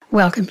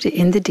Welcome to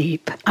In the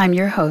Deep. I'm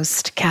your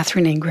host,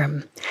 Catherine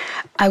Ingram.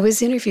 I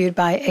was interviewed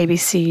by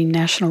ABC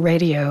National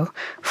Radio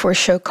for a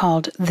show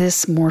called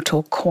This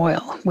Mortal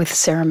Coil with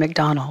Sarah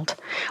McDonald.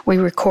 We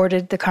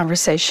recorded the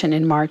conversation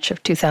in March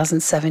of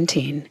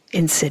 2017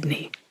 in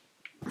Sydney.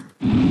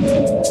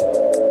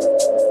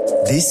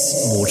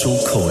 This Mortal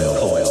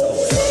Coil.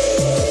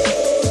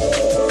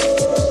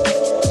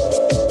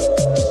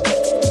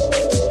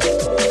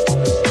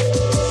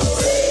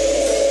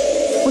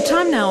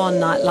 Time now on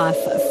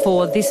Nightlife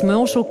for This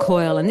Mortal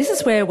Coil, and this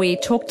is where we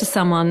talk to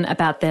someone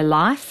about their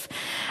life,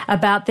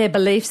 about their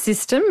belief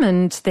system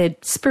and their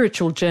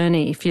spiritual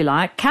journey, if you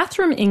like.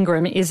 Catherine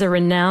Ingram is a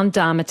renowned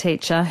Dharma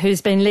teacher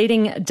who's been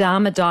leading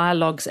Dharma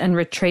dialogues and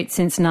retreats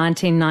since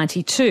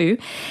 1992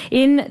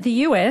 in the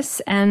US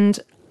and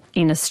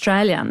in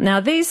Australia. Now,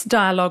 these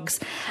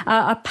dialogues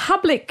are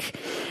public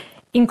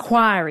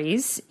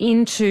inquiries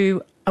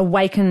into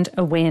awakened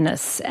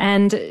awareness,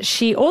 and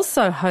she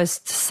also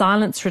hosts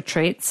silence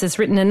retreats, has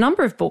written a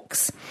number of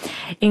books,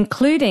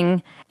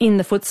 including In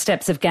the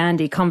Footsteps of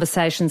Gandhi,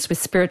 Conversations with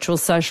Spiritual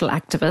Social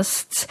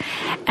Activists,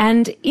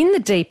 and In the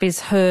Deep is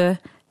her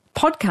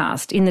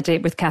podcast, In the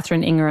Deep with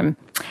Catherine Ingram.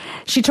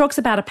 She talks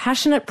about a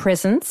passionate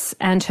presence,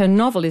 and her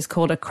novel is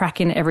called A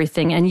Crack in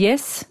Everything, and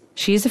yes,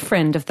 she is a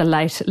friend of the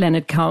late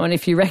Leonard Cohen,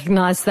 if you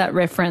recognise that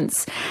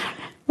reference.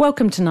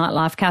 Welcome to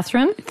Nightlife,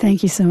 Catherine.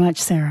 Thank you so much,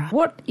 Sarah.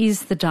 What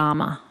is the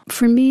Dharma?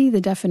 For me,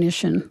 the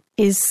definition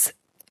is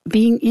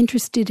being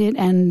interested in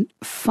and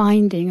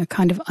finding a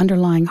kind of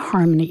underlying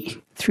harmony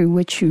through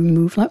which you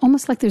move,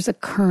 almost like there's a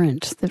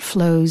current that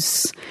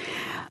flows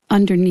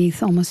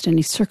underneath almost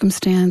any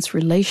circumstance,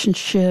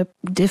 relationship,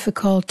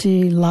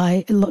 difficulty,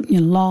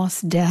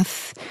 loss,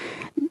 death,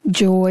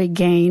 joy,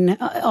 gain,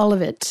 all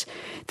of it,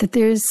 that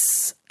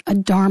there's a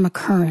Dharma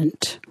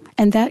current.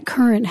 And that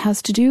current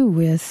has to do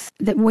with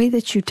the way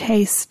that you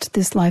taste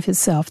this life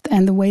itself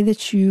and the way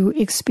that you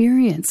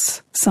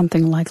experience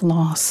something like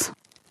loss.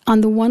 On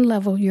the one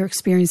level, you're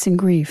experiencing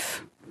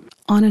grief.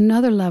 On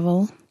another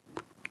level,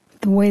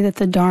 the way that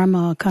the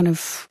Dharma kind of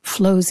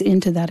flows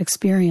into that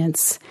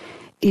experience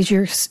is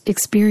you're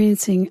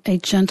experiencing a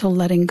gentle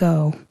letting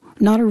go,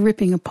 not a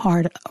ripping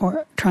apart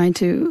or trying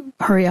to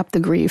hurry up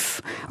the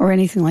grief or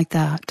anything like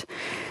that,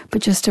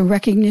 but just a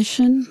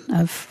recognition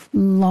of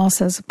loss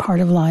as a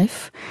part of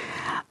life.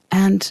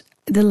 And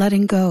the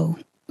letting go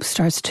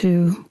starts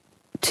to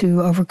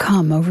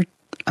overcome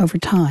over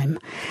time.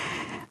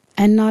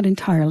 And not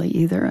entirely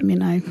either. I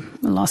mean, I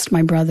lost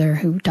my brother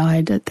who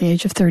died at the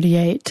age of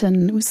 38,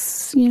 and it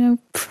was,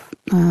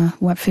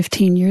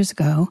 15 years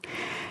ago.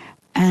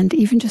 And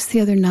even just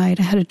the other night,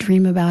 I had a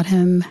dream about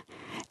him.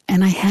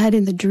 And I had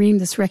in the dream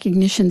this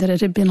recognition that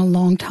it had been a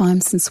long time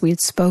since we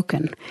had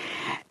spoken.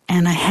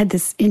 And I had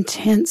this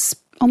intense,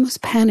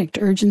 almost panicked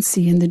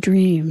urgency in the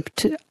dream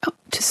to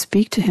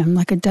speak to him,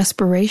 like a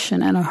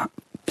desperation and a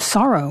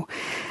sorrow.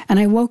 And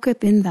I woke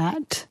up in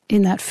that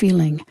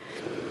feeling.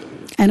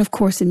 And of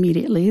course,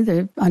 immediately,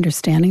 the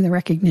understanding, the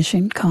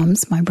recognition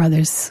comes. My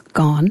brother's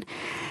gone.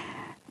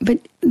 But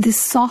this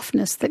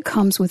softness that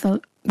comes with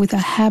a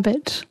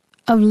habit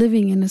of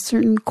living in a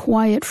certain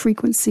quiet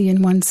frequency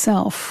in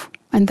oneself.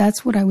 And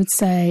that's what I would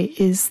say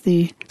is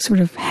the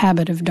sort of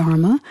habit of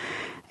Dharma,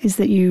 is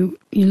that you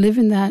live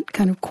in that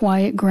kind of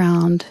quiet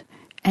ground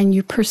and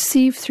you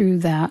perceive through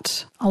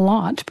that a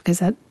lot, because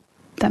that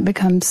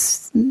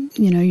becomes,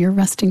 your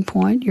resting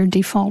point, your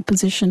default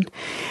position.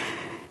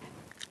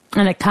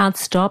 And it can't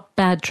stop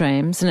bad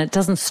dreams, and it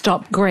doesn't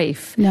stop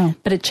grief. No.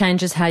 But it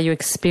changes how you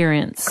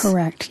experience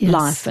correct, yes.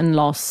 life and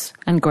loss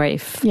and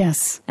grief.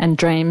 Yes. And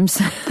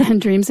dreams.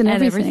 And dreams and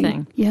everything.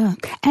 everything. Yeah.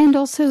 And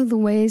also the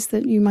ways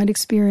that you might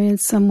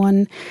experience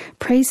someone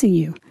praising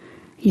you.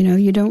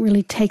 You don't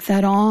really take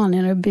that on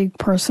in a big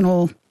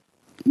personal,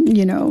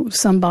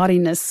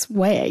 somebodiness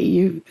way.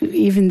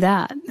 Even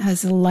that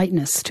has a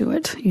lightness to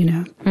it,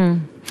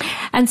 Mm.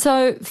 And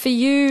so for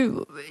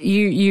you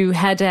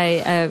had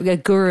a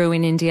guru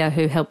in India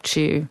who helped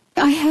you.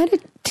 I had a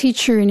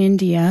teacher in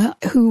India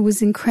who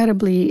was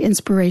incredibly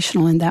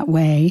inspirational in that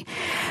way.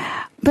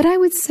 But I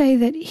would say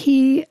that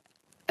he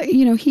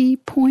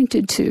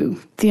pointed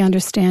to the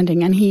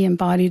understanding and he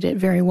embodied it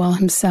very well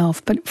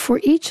himself. But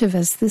for each of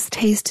us, this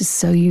taste is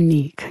so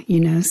unique,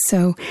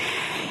 So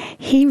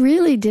he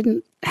really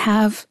didn't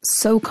have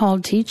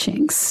so-called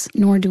teachings,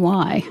 nor do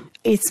I.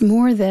 It's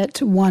more that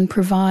one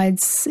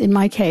provides, in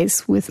my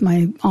case, with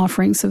my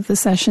offerings of the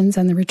sessions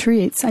and the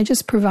retreats, I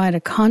just provide a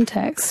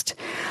context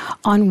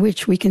on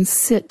which we can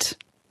sit,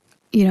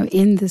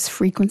 in this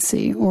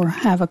frequency or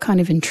have a kind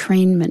of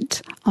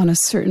entrainment on a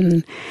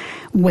certain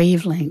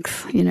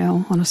wavelength,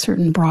 on a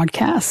certain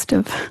broadcast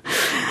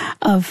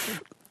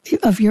of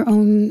your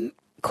own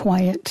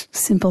quiet,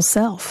 simple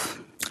self.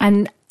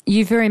 And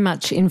you very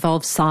much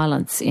involve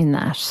silence in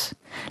that.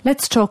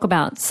 Let's talk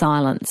about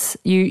silence.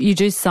 You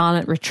do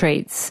silent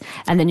retreats,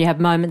 and then you have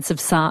moments of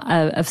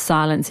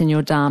silence in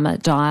your Dharma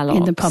dialogues.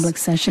 In the public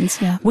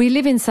sessions, yeah. We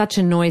live in such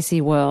a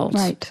noisy world,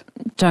 right?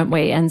 Don't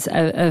we? And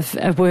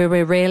of where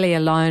we're rarely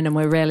alone and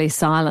we're rarely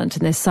silent,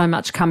 and there's so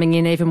much coming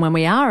in even when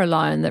we are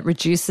alone that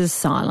reduces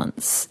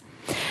silence.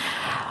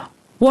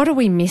 What are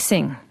we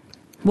missing?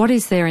 What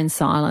is there in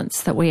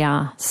silence that we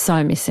are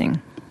so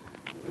missing?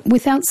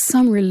 Without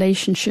some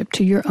relationship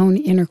to your own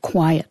inner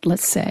quiet,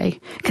 let's say,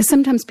 because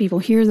sometimes people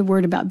hear the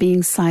word about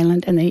being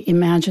silent and they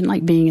imagine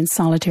like being in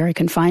solitary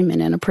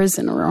confinement in a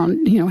prison or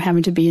on,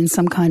 having to be in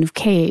some kind of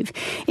cave.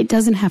 It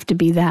doesn't have to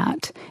be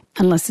that,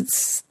 unless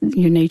it's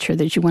your nature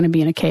that you want to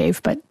be in a cave,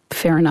 but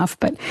fair enough.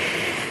 But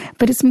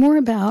it's more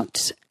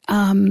about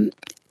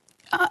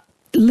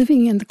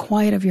living in the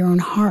quiet of your own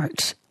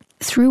heart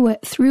through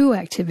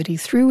activity,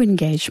 through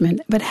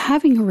engagement, but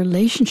having a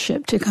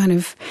relationship to kind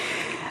of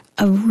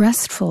a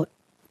restful,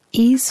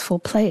 easeful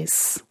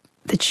place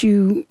that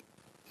you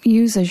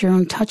use as your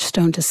own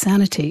touchstone to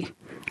sanity.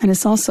 And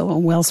it's also a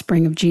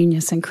wellspring of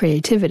genius and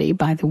creativity,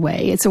 by the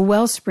way. It's a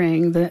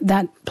wellspring,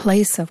 that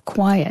place of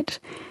quiet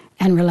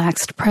and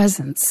relaxed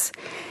presence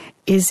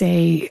is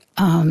it's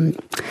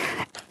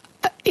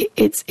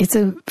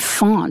a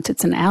font,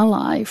 it's an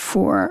ally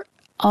for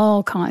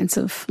all kinds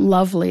of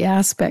lovely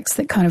aspects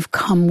that kind of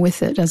come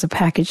with it as a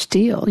package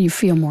deal. You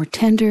feel more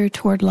tender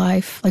toward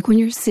life. Like when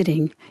you're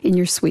sitting in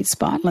your sweet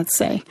spot, let's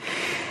say,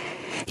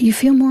 you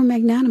feel more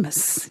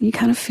magnanimous. You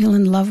kind of feel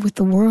in love with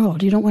the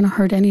world. You don't want to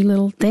hurt any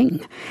little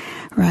thing,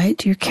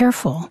 right? You're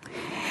careful.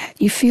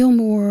 You feel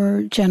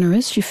more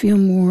generous. You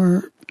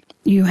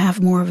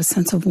have more of a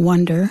sense of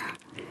wonder.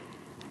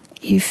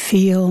 You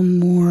feel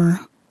more,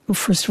 well,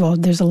 first of all,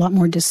 there's a lot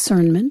more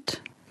discernment,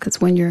 because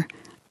when you're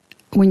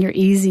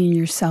easy in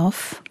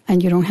yourself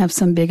and you don't have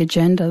some big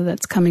agenda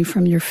that's coming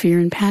from your fear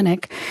and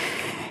panic,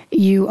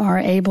 you are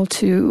able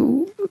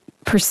to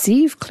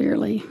perceive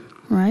clearly,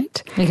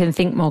 right? You can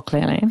think more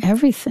clearly.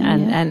 Everything.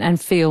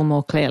 And feel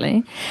more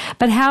clearly.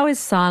 But how is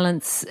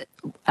silence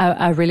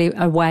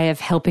a way of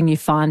helping you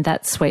find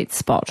that sweet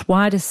spot?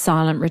 Why does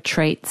silent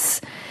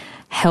retreats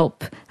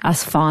help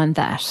us find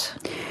that?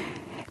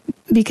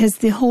 Because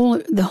the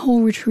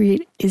whole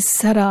retreat is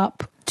set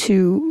up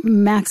to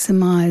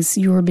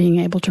maximize your being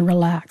able to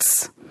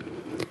relax.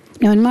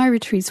 Now, in my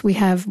retreats, we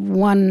have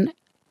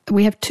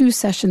 2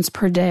 sessions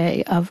per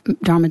day of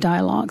Dharma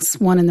dialogues,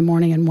 one in the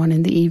morning and one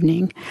in the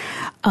evening.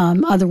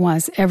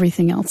 Otherwise,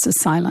 everything else is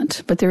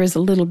silent. But there is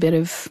a little bit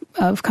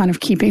of kind of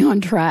keeping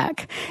on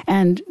track,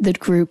 and the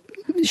group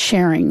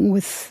sharing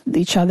with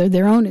each other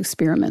their own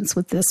experiments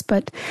with this.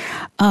 But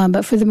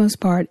for the most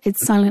part,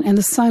 it's silent, and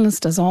the silence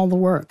does all the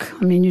work.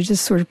 I mean, you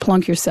just sort of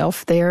plunk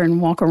yourself there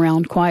and walk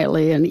around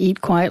quietly and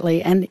eat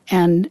quietly, and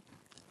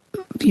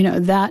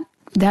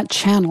that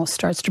channel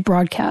starts to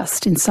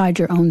broadcast inside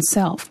your own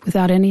self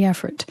without any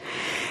effort.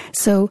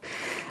 So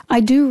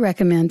I do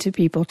recommend to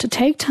people to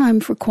take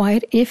time for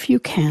quiet if you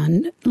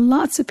can.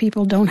 Lots of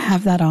people don't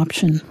have that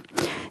option.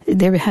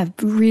 They have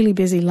really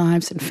busy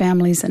lives and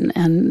families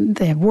and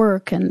they have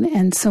work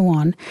and so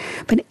on.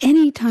 But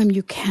anytime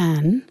you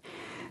can,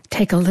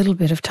 take a little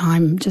bit of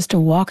time just to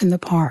walk in the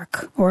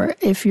park. Or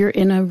if you're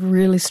in a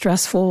really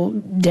stressful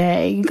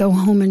day, go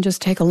home and just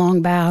take a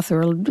long bath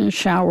or a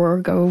shower,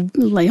 or go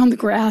lay on the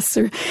grass,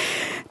 or,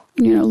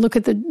 look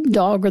at the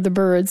dog or the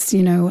birds,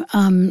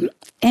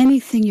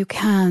 anything you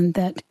can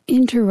that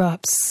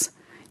interrupts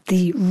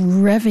the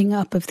revving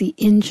up of the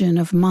engine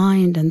of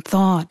mind and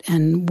thought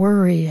and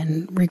worry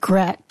and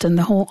regret and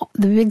the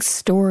big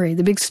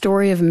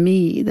story of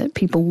me that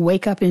people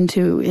wake up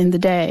into in the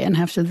day and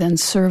have to then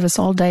service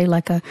all day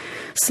like a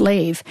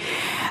slave.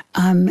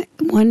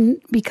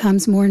 One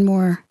becomes more and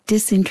more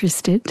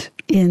disinterested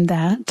in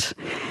that.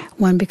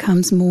 One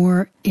becomes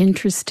more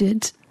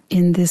interested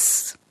in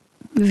this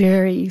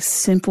very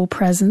simple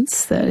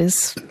presence that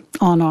is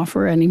on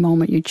offer any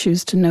moment you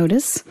choose to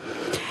notice.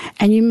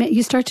 And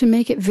you start to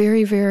make it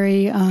very,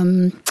 very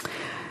kind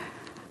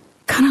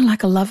of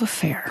like a love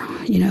affair.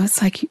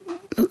 It's like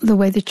the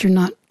way that you're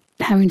not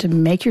having to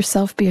make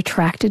yourself be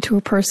attracted to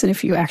a person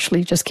if you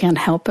actually just can't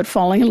help but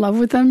falling in love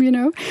with them,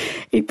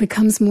 It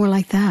becomes more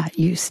like that.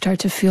 You start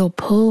to feel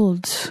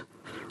pulled.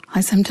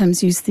 I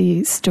sometimes use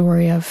the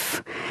story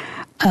of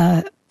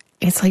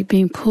it's like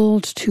being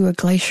pulled to a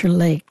glacier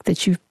lake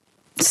that you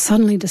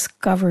suddenly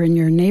discover in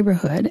your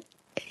neighborhood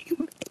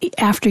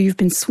after you've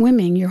been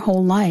swimming your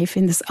whole life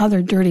in this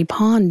other dirty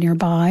pond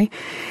nearby.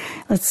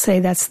 Let's say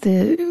that's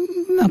a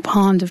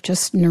pond of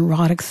just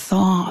neurotic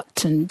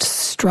thought and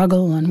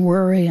struggle and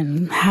worry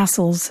and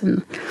hassles,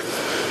 and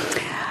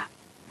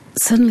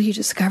suddenly you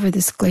discover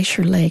this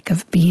glacier lake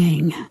of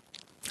being.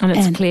 And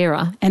it's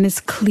clearer. And it's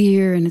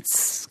clear, and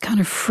it's kind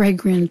of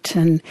fragrant,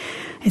 and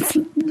it's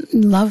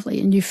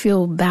lovely, and you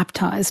feel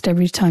baptized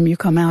every time you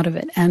come out of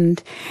it.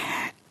 And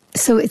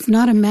so it's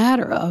not a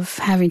matter of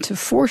having to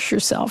force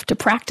yourself to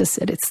practice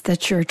it. It's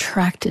that you're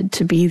attracted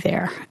to be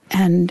there.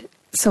 And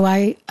so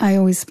I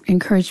always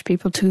encourage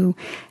people to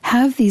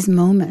have these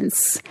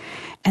moments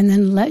and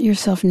then let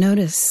yourself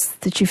notice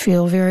that you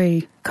feel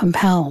very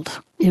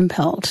compelled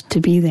impelled to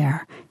be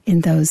there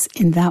in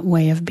that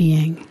way of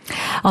being.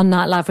 On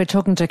Nightlife, we're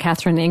talking to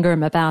Catherine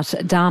Ingram about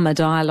Dharma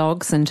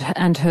dialogues and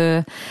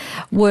her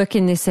work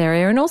in this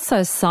area, and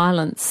also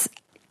silence.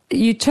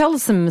 You tell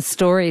some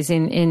stories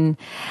in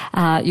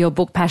your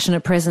book,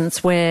 Passionate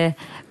Presence, where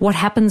what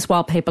happens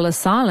while people are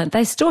silent,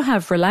 they still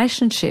have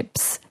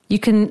relationships. You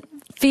can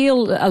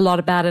feel a lot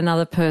about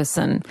another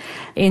person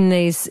in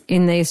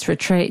these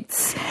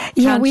retreats.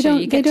 Yeah,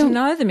 you get to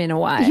know them in a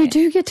way. You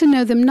do get to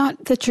know them,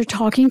 not that you're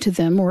talking to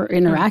them or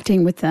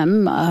interacting with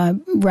them,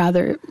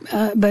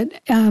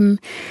 but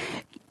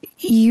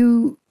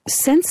you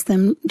sense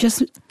them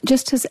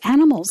just as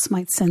animals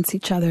might sense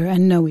each other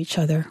and know each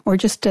other, or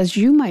just as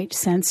you might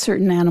sense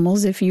certain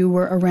animals if you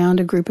were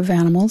around a group of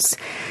animals.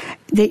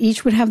 They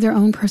each would have their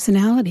own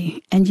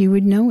personality, and you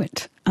would know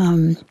it.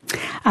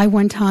 I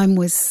one time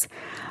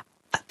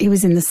it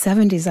was in the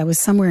 70s, I was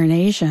somewhere in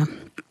Asia.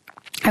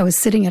 I was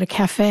sitting at a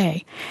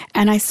cafe,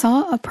 and I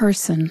saw a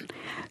person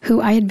who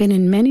I had been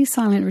in many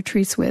silent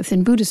retreats with,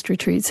 in Buddhist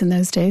retreats in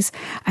those days.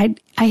 I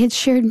had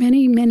shared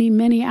many, many,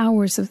 many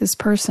hours of this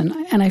person,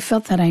 and I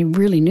felt that I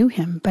really knew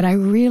him. But I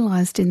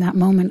realized in that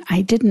moment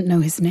I didn't know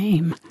his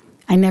name.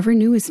 I never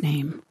knew his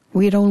name.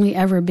 We had only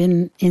ever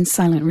been in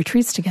silent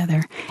retreats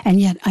together,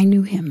 and yet I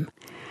knew him.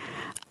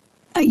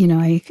 I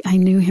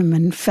knew him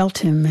and felt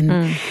him.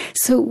 And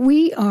so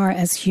we are,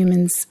 as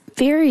humans,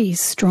 very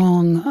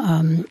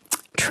strong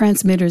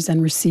transmitters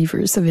and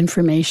receivers of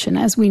information.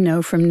 As we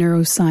know from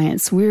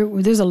neuroscience,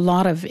 there's a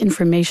lot of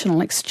informational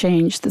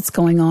exchange that's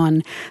going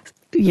on,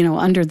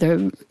 under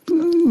the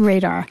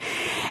radar.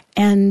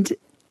 And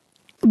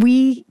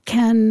we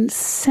can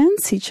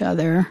sense each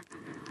other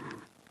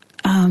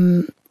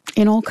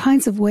in all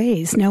kinds of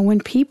ways. Now, when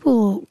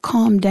people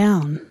calm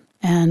down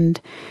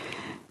and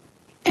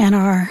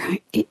are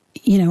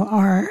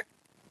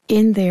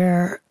in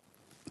their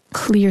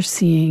clear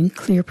seeing,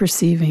 clear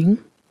perceiving,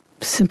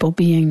 simple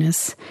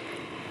beingness,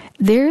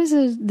 there's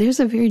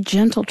a very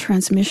gentle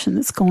transmission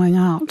that's going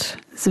out.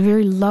 It's a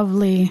very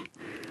lovely,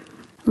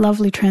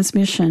 lovely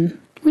transmission,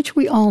 which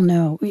we all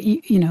know.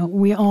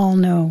 We all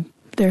know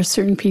there are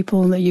certain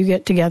people that you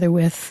get together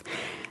with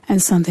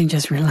and something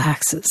just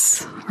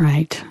relaxes,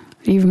 right?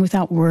 Even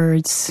without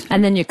words.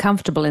 And then you're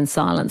comfortable in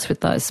silence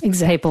with those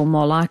people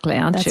more likely,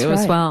 aren't That's you, right.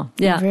 as well?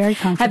 Yeah. Very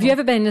comfortable. Have you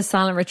ever been in a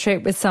silent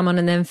retreat with someone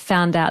and then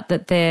found out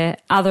that their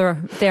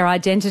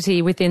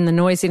identity within the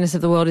noisiness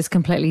of the world is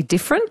completely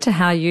different to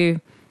how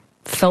you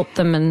felt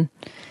them and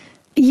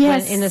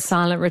yes. in a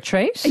silent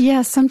retreat?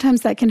 Yes,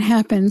 sometimes that can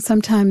happen.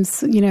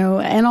 Sometimes,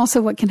 and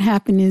also what can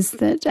happen is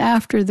that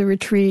after the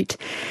retreat,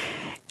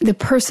 the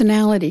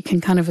personality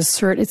can kind of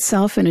assert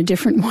itself in a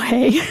different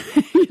way,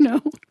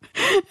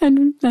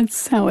 And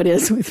that's how it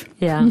is with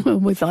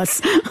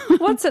us.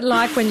 What's it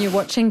like when you're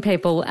watching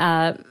people?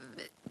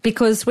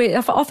 Because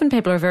often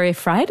people are very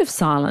afraid of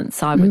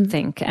silence, I would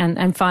think,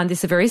 and find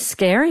this a very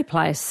scary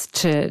place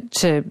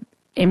to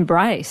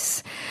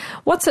embrace.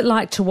 What's it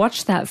like to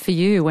watch that for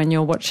you when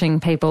you're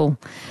watching people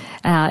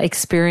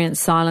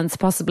experience silence,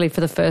 possibly for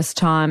the first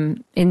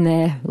time in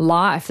their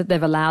life that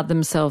they've allowed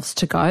themselves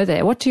to go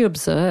there? What do you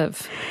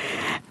observe?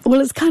 Well,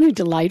 it's kind of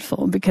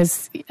delightful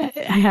because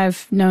I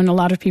have known a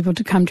lot of people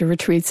to come to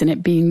retreats and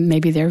it being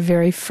maybe their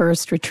very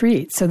first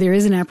retreat. So there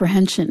is an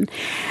apprehension.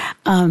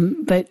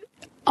 But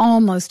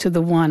almost to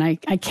the one, I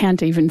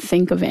can't even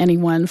think of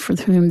anyone for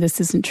whom this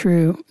isn't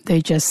true.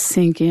 They just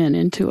sink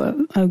into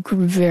a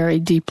very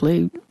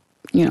deeply,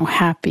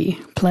 happy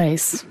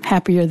place.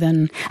 Happier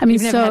than...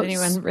 You've never had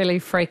anyone really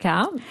freak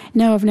out?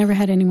 No, I've never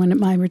had anyone at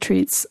my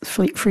retreats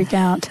freak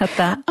out. At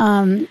that?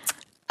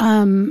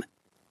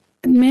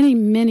 Many,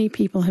 many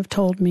people have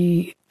told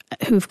me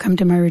who've come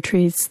to my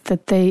retreats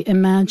that they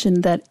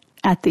imagine that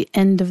at the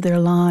end of their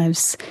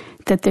lives,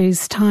 that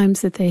these times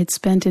that they had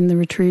spent in the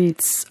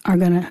retreats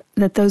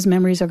that those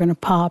memories are going to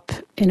pop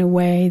in a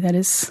way that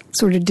is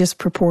sort of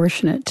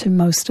disproportionate to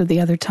most of the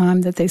other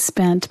time that they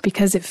spent,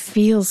 because it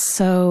feels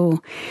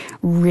so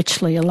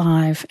richly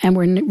alive. And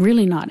we're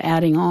really not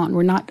adding on.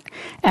 We're not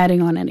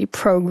adding on any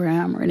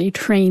program or any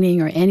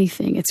training or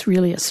anything. It's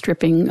really a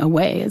stripping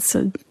away. It's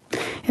a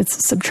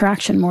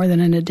subtraction more than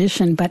an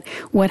addition. But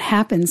what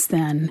happens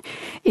then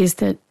is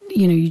that,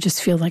 you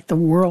just feel like the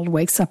world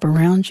wakes up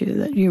around you,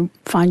 that you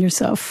find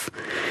yourself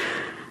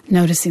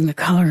noticing the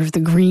color of the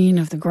green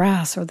of the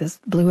grass or the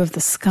blue of the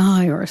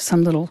sky or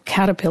some little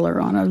caterpillar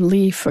on a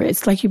leaf. Or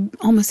it's like you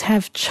almost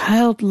have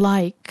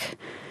childlike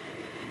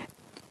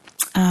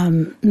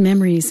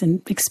memories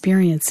and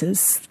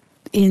experiences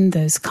in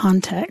those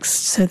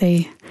contexts. So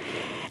they,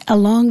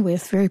 along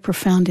with very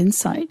profound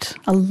insight,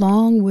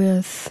 along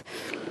with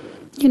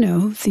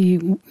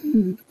the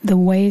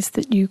ways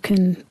that you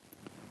can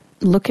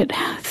look at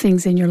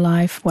things in your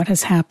life, what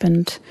has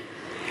happened.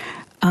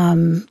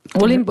 In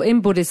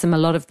Buddhism, a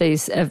lot of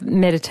these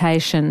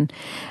meditation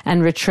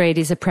and retreat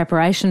is a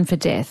preparation for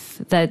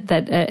death, that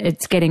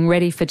it's getting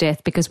ready for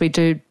death, because we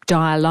do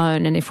die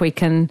alone, and if we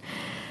can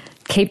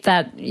keep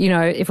that,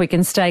 if we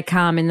can stay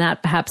calm in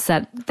that, perhaps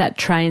that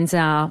trains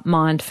our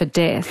mind for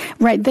death.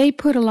 Right. They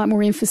put a lot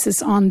more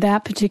emphasis on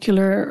that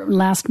particular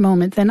last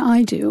moment than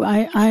I do.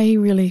 I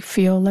really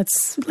feel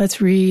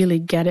let's really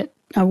get it,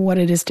 what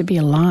it is to be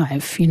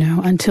alive,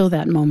 until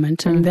that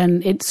moment. And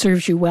then it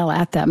serves you well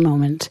at that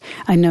moment.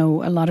 I know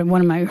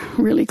one of my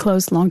really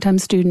close longtime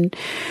student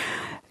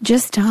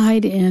just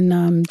died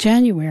in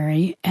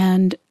January,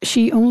 and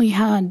she only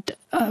had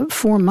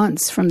 4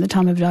 months from the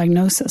time of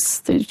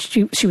diagnosis.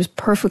 She was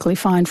perfectly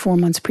fine 4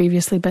 months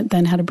previously, but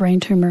then had a brain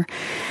tumor.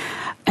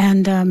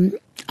 And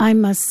I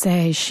must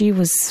say, she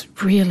was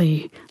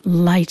really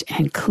light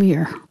and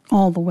clear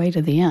all the way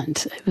to the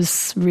end. It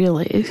was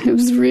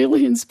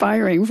really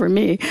inspiring for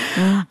me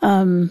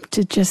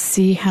to just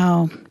see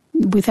how,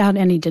 without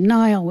any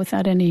denial,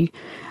 without any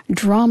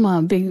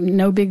drama,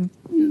 no big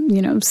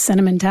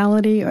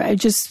sentimentality, or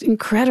just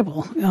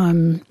incredible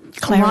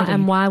clarity.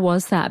 And why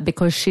was that?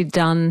 Because she'd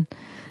done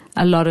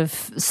a lot of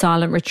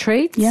silent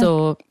retreats? Yeah.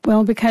 Or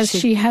well, because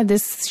she had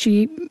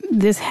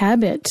this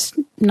habit,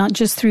 not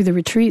just through the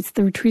retreats.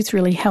 The retreats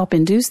really help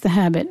induce the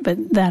habit, but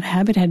that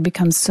habit had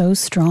become so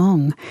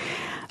strong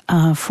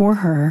for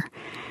her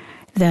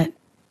that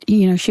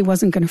she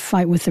wasn't going to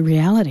fight with the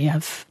reality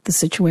of the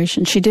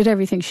situation. She did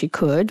everything she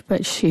could,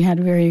 but she had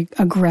a very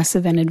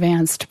aggressive and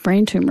advanced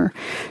brain tumor,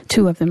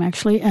 2 of them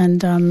actually,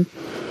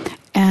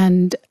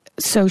 and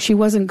so she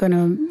wasn't going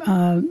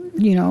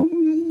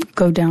to,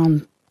 go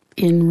down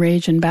in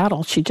rage and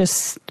battle. She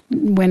just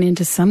went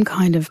into some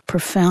kind of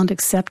profound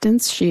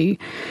acceptance. She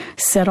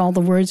said all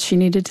the words she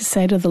needed to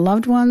say to the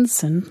loved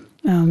ones, and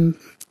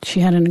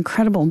she had an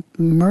incredible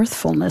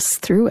mirthfulness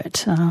through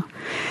it.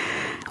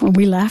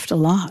 We laughed a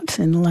lot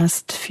in the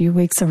last few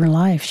weeks of her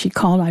life. She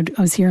called, I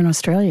was here in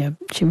Australia,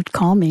 she would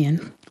call me,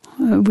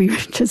 and we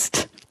would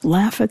just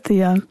laugh at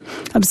the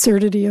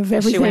absurdity of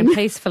everything. She went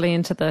peacefully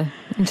into the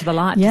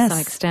light to some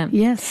extent.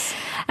 Yes.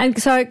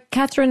 And so,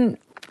 Catherine,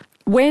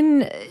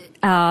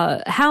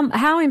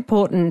 how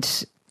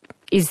important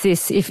is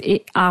this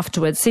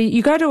afterwards? See,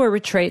 you go to a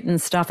retreat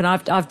and stuff, and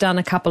I've done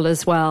a couple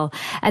as well,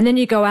 and then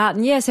you go out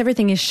and yes,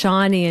 everything is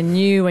shiny and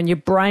new, and your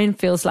brain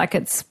feels like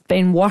it's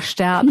been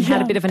washed out and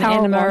had a bit of an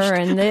enema,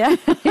 and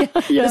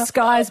the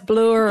sky's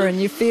bluer,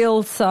 and you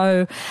feel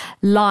so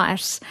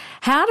light.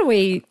 How do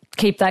we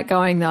keep that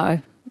going,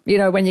 though?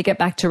 When you get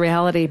back to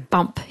reality,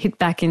 hit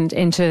back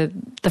into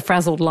the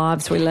frazzled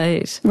lives we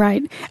lead.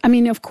 Right. I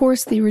mean, of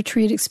course, the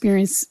retreat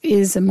experience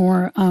is a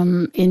more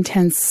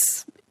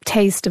intense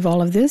taste of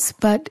all of this,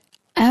 but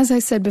as I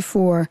said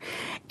before,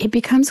 it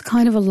becomes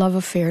kind of a love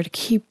affair to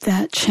keep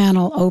that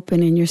channel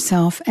open in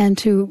yourself, and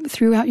to,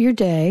 throughout your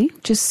day,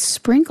 just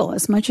sprinkle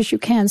as much as you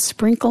can.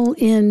 Sprinkle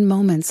in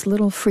moments,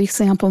 little free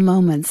sample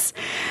moments.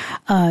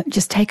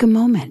 Just take a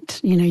moment.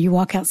 You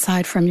walk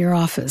outside from your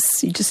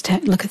office. You just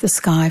look at the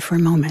sky for a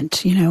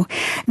moment.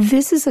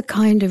 This is a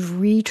kind of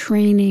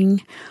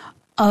retraining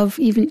of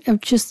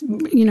just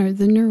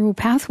the neural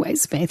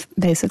pathways,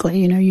 basically.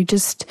 You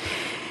just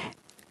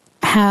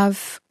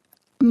have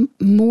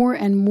more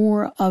and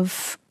more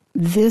of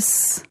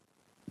this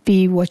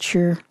be what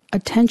your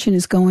attention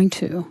is going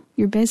to.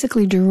 You're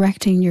basically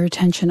directing your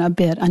attention a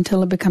bit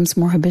until it becomes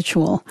more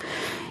habitual.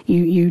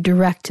 You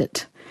direct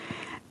it.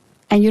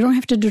 And you don't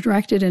have to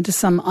direct it into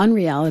some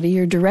unreality.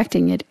 You're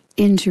directing it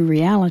into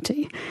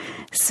reality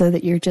so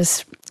that you're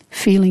just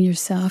feeling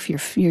yourself.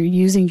 You're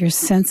using your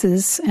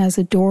senses as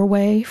a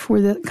doorway for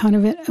the kind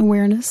of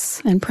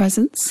awareness and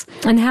presence.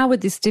 And how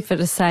would this differ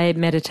to, say,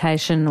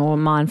 meditation or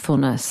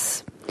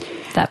mindfulness?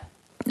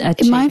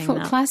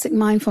 Classic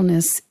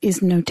mindfulness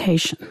is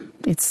notation.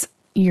 It's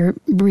you're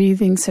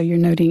breathing, so you're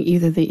noting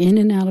either the in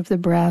and out of the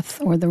breath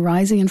or the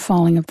rising and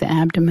falling of the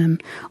abdomen,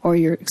 or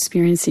you're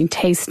experiencing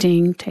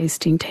tasting,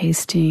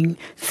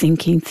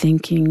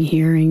 thinking,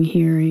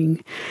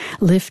 hearing,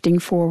 lifting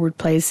forward,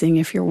 placing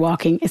if you're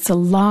walking. It's a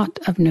lot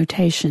of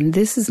notation.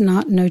 This is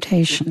not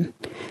notation.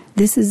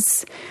 This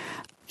is,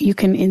 you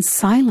can in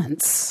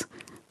silence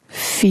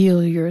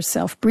feel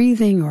yourself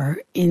breathing, or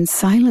in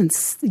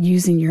silence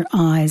using your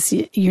eyes.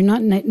 You're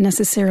not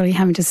necessarily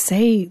having to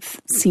say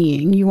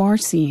seeing, you are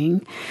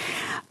seeing,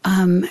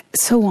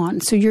 so on.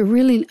 So you're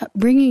really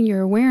bringing your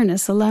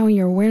awareness, allowing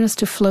your awareness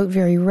to float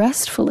very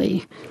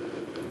restfully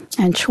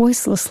and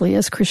choicelessly,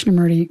 as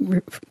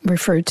Krishnamurti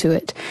referred to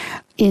it,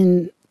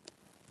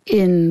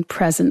 in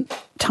present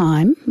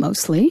time,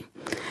 mostly,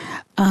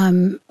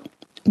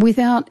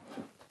 without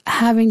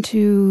having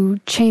to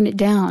chain it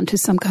down to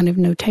some kind of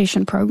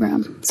notation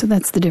program. So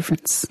that's the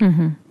difference.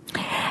 Mm-hmm.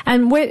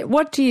 And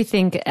what do you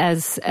think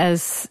as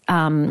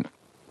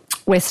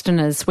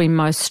Westerners we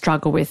most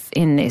struggle with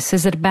in this?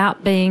 Is it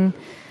about being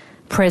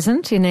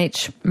present in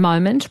each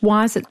moment?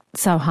 Why is it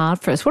so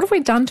hard for us? What have we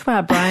done to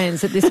our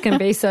brains that this can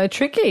be so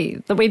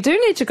tricky? That we do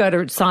need to go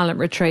to silent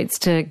retreats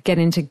to get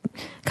into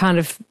kind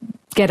of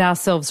get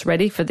ourselves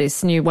ready for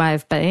this new way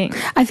of being?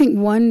 I think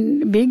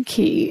one big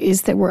key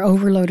is that we're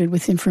overloaded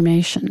with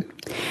information.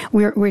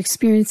 We're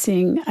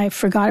experiencing, I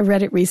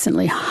read it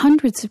recently,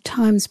 hundreds of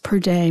times per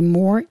day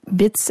more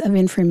bits of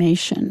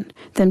information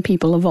than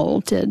people of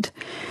old did.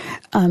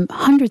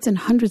 hundreds and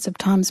hundreds of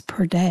times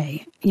per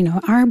day. You know,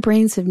 our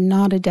brains have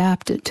not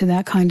adapted to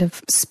that kind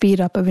of speed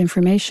up of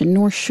information,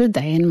 nor should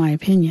they, in my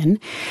opinion.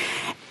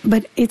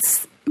 But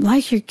it's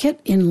like you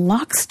get in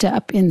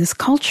lockstep in this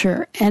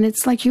culture, and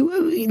it's like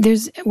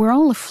we're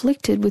all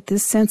afflicted with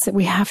this sense that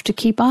we have to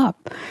keep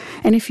up.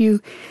 And if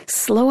you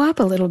slow up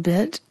a little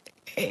bit,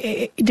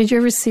 did you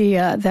ever see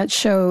that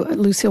show,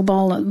 Lucille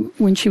Ball,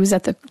 when she was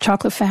at the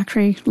chocolate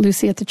factory?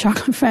 Lucy at the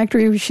chocolate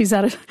factory. She's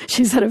at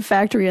a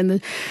factory, and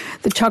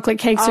the chocolate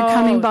cakes are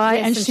coming by,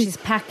 yes, and she's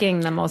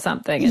packing them or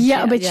something.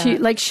 Yeah,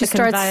 she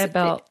starts. Conveyor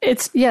belt.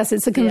 It's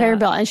a conveyor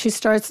belt, and she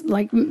starts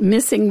like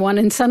missing one,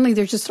 and suddenly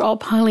they're just all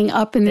piling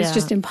up, and it's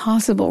just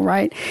impossible,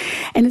 right?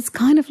 And it's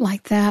kind of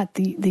like that.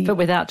 But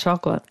without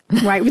chocolate,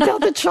 right?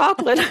 Without the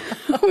chocolate,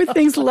 with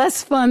things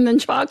less fun than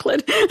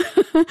chocolate.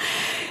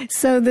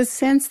 So the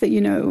sense that,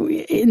 you know,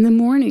 in the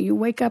morning you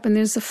wake up and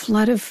there's a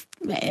flood of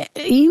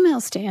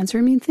emails to answer.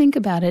 I mean, think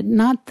about it.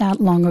 Not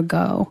that long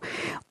ago,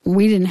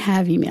 we didn't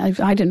have email.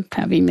 I didn't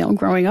have email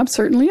growing up,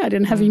 certainly. I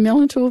didn't have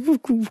email until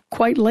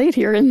quite late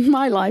here in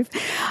my life.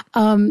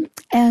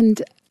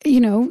 And,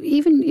 you know,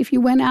 even if you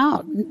went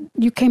out,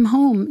 you came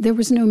home, there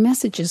was no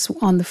messages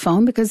on the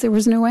phone because there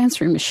was no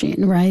answering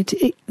machine, right?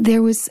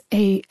 There was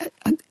an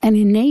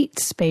innate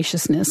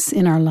spaciousness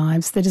in our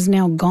lives that is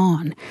now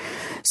gone.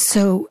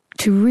 So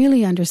to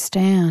really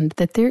understand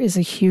that there is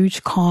a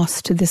huge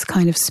cost to this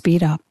kind of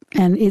speed up.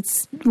 And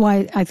it's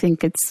why I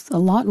think it's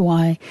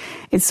why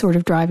it's sort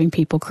of driving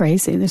people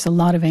crazy. There's a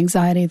lot of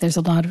anxiety. There's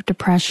a lot of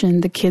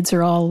depression. The kids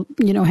are all,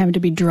 you know, having to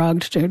be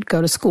drugged to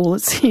go to school,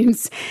 it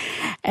seems.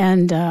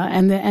 And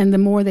the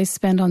more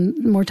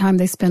time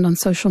they spend on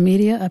social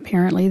media,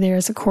 apparently there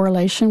is a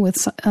correlation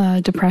with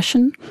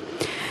depression,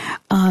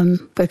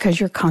 because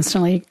you're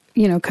constantly,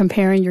 you know,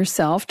 comparing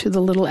yourself to the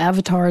little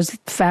avatars,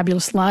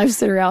 fabulous lives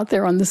that are out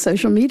there on the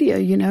social media,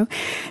 you know.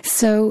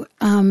 So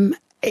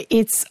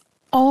it's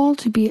all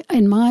to be,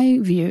 in my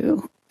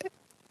view,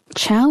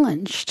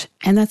 challenged.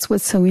 And that's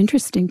what's so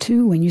interesting,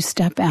 too, when you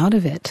step out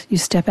of it. You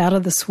step out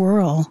of the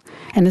swirl,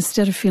 and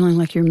instead of feeling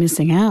like you're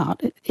missing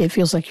out, it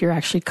feels like you're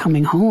actually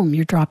coming home.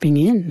 You're dropping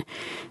in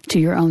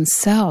to your own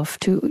self,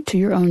 to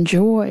your own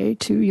joy,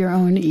 to your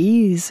own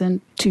ease,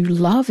 and to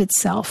love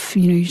itself.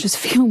 You know, you just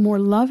feel more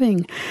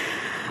loving.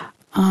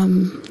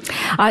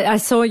 I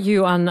saw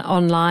you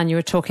online. You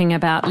were talking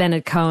about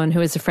Leonard Cohen,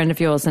 who is a friend of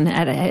yours, and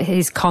at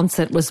his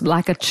concert was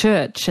like a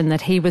church, and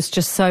that he was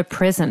just so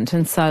present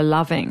and so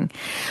loving.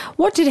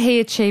 What did he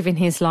achieve in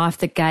his life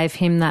that gave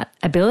him that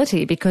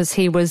ability? Because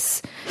he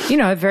was, you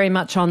know, very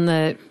much on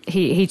the...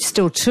 He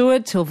still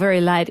toured till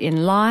very late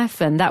in life,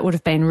 and that would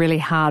have been really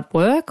hard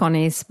work on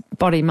his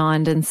body,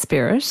 mind and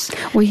spirit.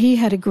 Well, he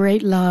had a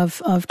great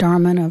love of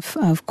Dharma and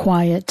of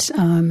quiet.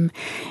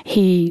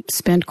 He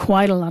spent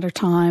quite a lot of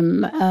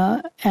time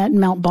at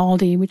Mount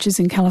Baldy, which is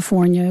in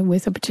California,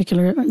 with a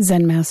particular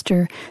Zen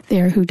master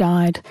there who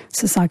died,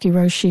 Sasaki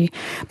Roshi.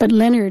 But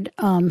Leonard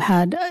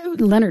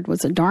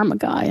was a Dharma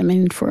guy. I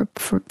mean, for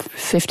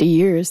 50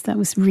 years, that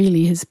was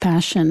really his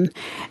passion.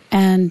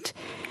 And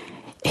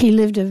he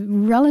lived a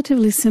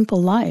relatively simple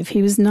life.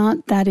 He was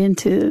not that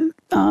into,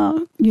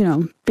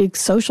 big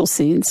social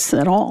scenes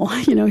at all.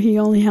 You know, he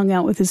only hung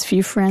out with his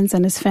few friends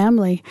and his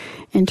family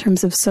in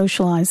terms of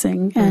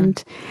socializing.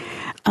 And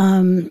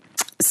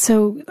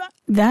so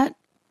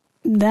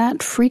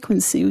that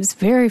frequency was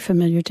very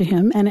familiar to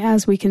him. And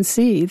as we can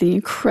see, the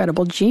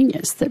incredible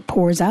genius that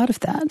pours out of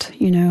that,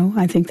 you know,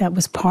 I think that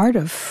was part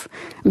of,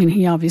 I mean,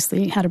 he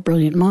obviously had a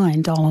brilliant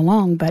mind all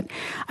along, but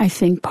I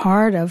think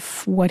part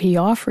of what he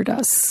offered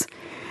us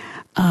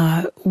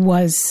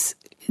was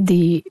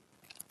the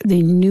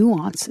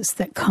nuances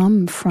that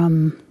come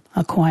from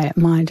a quiet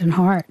mind and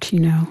heart, you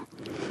know.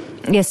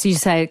 Yes, you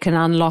say it can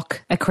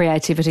unlock a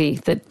creativity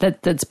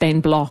that's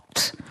been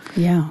blocked.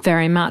 Yeah.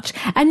 Very much.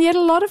 And yet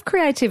a lot of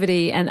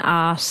creativity and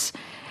art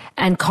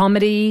and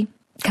comedy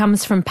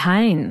comes from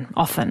pain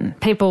often.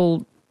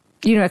 People,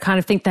 you know, kind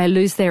of think they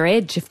lose their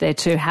edge if they're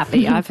too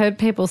happy. I've heard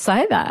people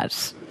say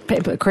that,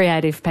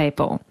 creative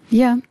people.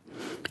 Yeah.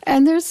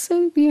 And there's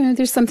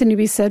something to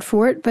be said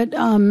for it. But,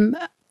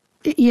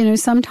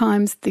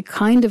 sometimes the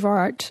kind of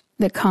art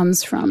that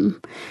comes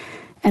from,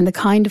 and the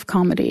kind of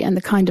comedy and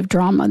the kind of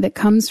drama that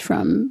comes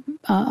from,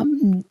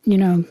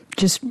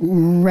 just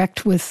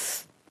wrecked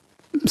with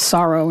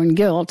sorrow and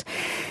guilt,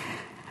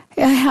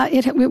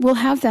 it will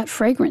have that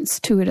fragrance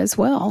to it as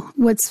well.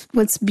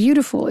 What's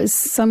beautiful is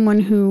someone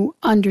who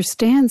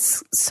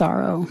understands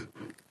sorrow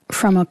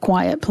from a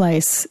quiet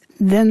place.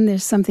 Then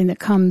there's something that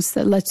comes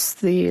that lets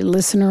the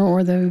listener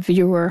or the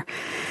viewer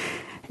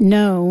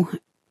know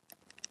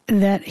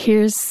that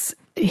here's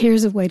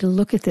a way to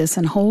look at this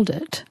and hold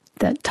it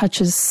that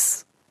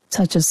touches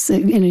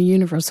in a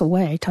universal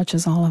way,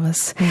 touches all of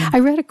us. I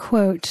read a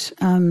quote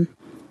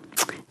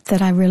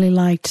that I really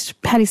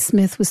liked. Patti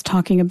Smith was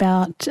talking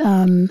about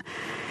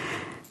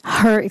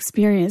her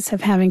experience of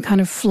having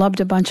kind of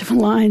flubbed a bunch of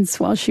lines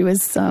while she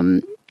was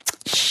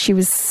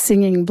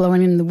singing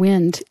Blowing in the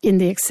Wind in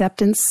the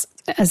acceptance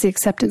as the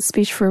acceptance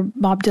speech for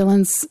Bob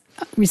Dylan's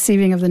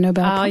receiving of the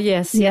Nobel Prize. Oh,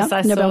 yes,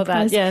 I Nobel saw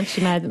Prize. that. Yeah, and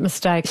she made the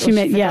mistake. She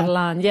forgot a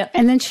line. Yeah.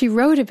 And then she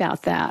wrote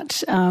about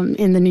that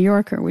in The New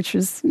Yorker, which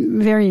was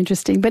very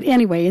interesting. But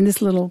anyway, in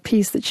this little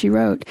piece that she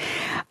wrote,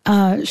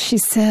 she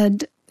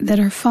said that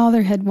her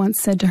father had once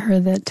said to her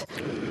that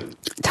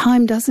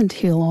time doesn't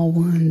heal all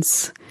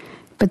wounds,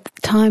 but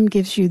time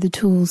gives you the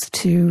tools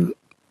to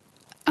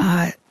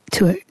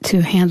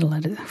handle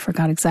it. I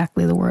forgot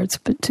exactly the words,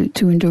 but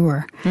to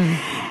endure.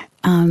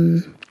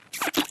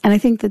 And I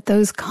think that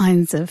those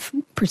kinds of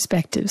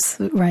perspectives,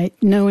 right,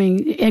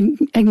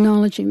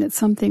 acknowledging that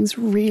some things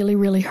really,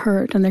 really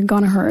hurt and they're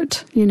going to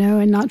hurt,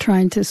 and not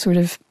trying to sort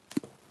of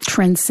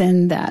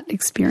transcend that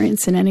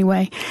experience in any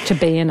way. To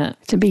be in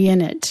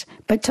it.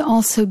 But to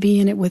also be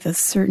in it with a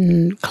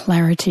certain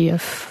clarity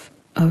of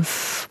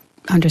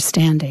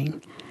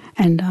understanding.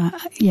 And,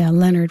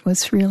 Leonard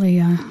was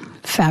really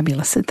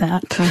fabulous at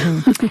that.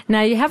 Mm-hmm.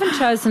 Now, you haven't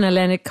chosen a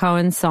Leonard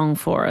Cohen song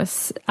for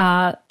us.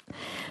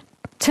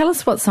 Tell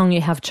us what song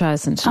you have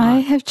chosen tonight. I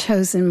have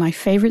chosen my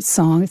favorite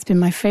song. It's been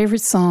my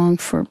favorite song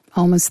for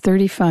almost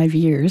 35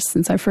 years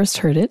since I first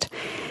heard it.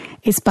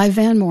 It's by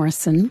Van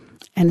Morrison,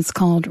 and it's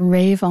called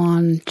Rave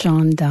On,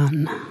 John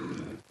Donne.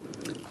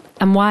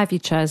 And why have you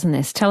chosen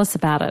this? Tell us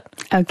about it.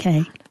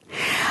 Okay.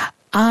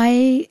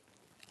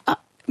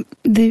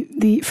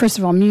 First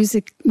of all,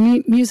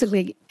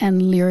 musically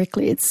and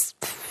lyrically, it's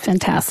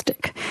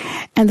fantastic.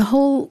 And the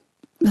whole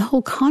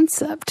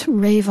concept,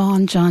 Rave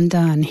On, John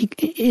Donne,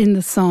 in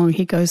the song,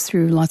 he goes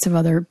through lots of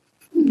other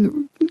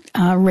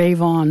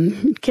rave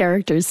on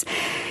characters.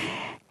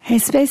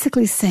 It's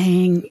basically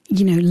saying,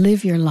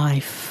 live your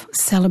life,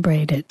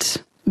 celebrate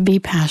it, be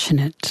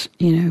passionate,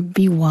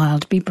 be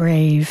wild, be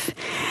brave.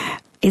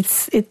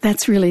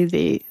 That's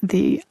really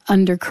the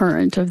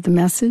undercurrent of the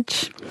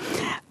message.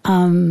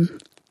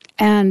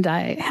 And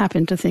I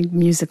happen to think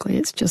musically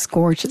it's just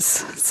gorgeous.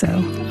 So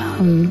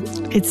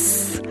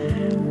it's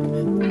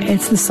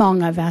the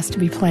song I've asked to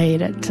be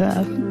played at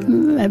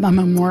my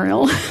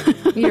memorial.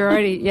 I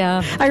already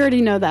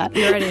know that.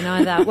 You already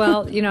know that.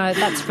 Well,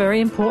 that's very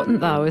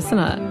important though, isn't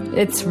it?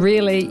 It's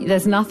really,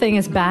 there's nothing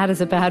as bad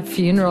as a bad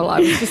funeral.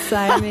 I was just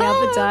saying the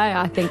other day,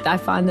 I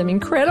find them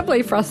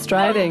incredibly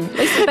frustrating. At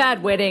least a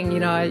bad wedding,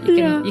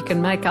 you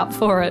can make up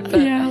for it.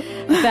 But a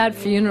bad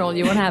funeral,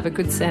 you want to have a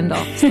good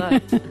send-off. So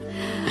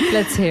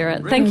let's hear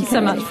it. Thank you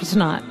so much for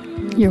tonight.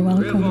 You're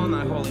welcome. Rive on,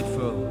 thy holy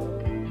fool.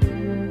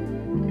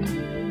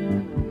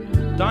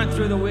 Down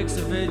through the wicks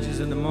of ages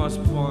in the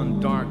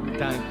moss-spawned dark,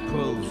 dank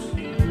pools.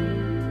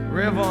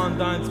 Rive on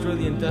down through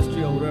the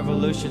Industrial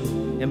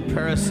Revolution,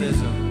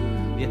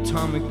 empiricism, the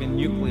atomic and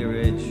nuclear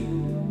age.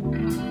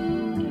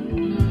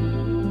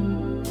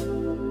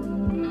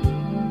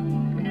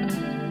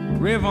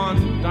 Rive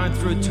on down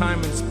through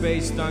time and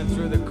space, down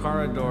through the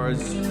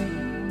corridors.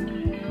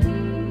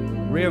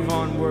 Rive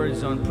on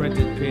words on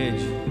printed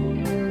page.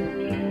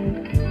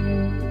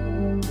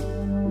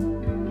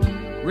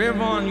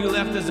 Rive on, you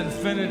left us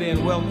infinity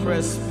and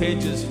well-pressed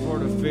pages for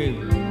the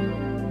field.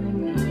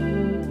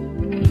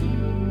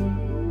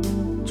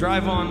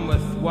 Drive on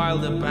with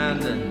wild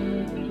abandon,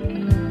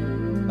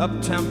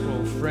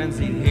 up-tempo,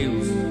 frenzied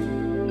heels.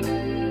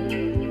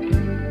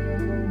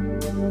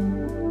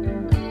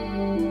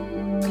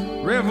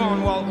 Rive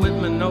on, Walt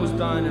Whitman, nose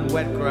down in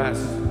wet grass.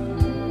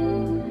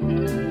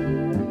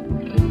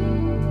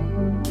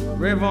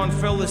 Rive on,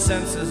 fill the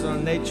senses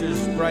on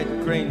nature's bright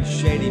green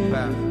shady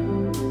path.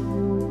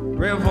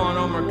 Rive on,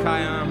 Omar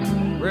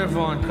Khayyam, rive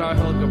on,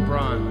 Cathal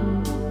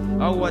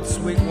Gibran. Oh, what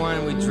sweet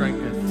wine we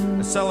drinketh.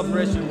 A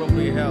celebration will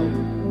be held.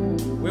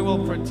 We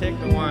will partake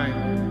the wine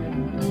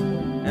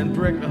and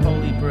break the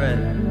holy bread.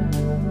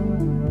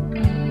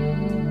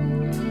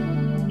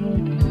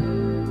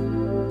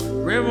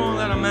 Rive on,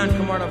 let a man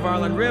come out of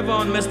Ireland. Rive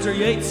on, Mr.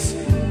 Yeats.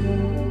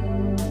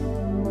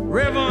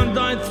 Rive on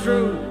down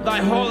through thy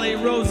holy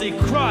rosy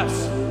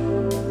cross.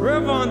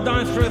 Rive on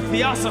down through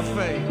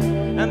theosophy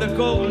and the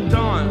golden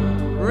dawn.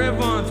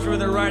 Rive on through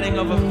the writing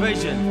of a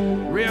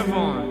vision. Rive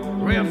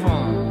on, rive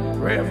on,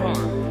 rive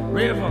on,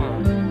 rive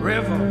on,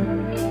 rive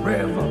on,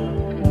 rive on.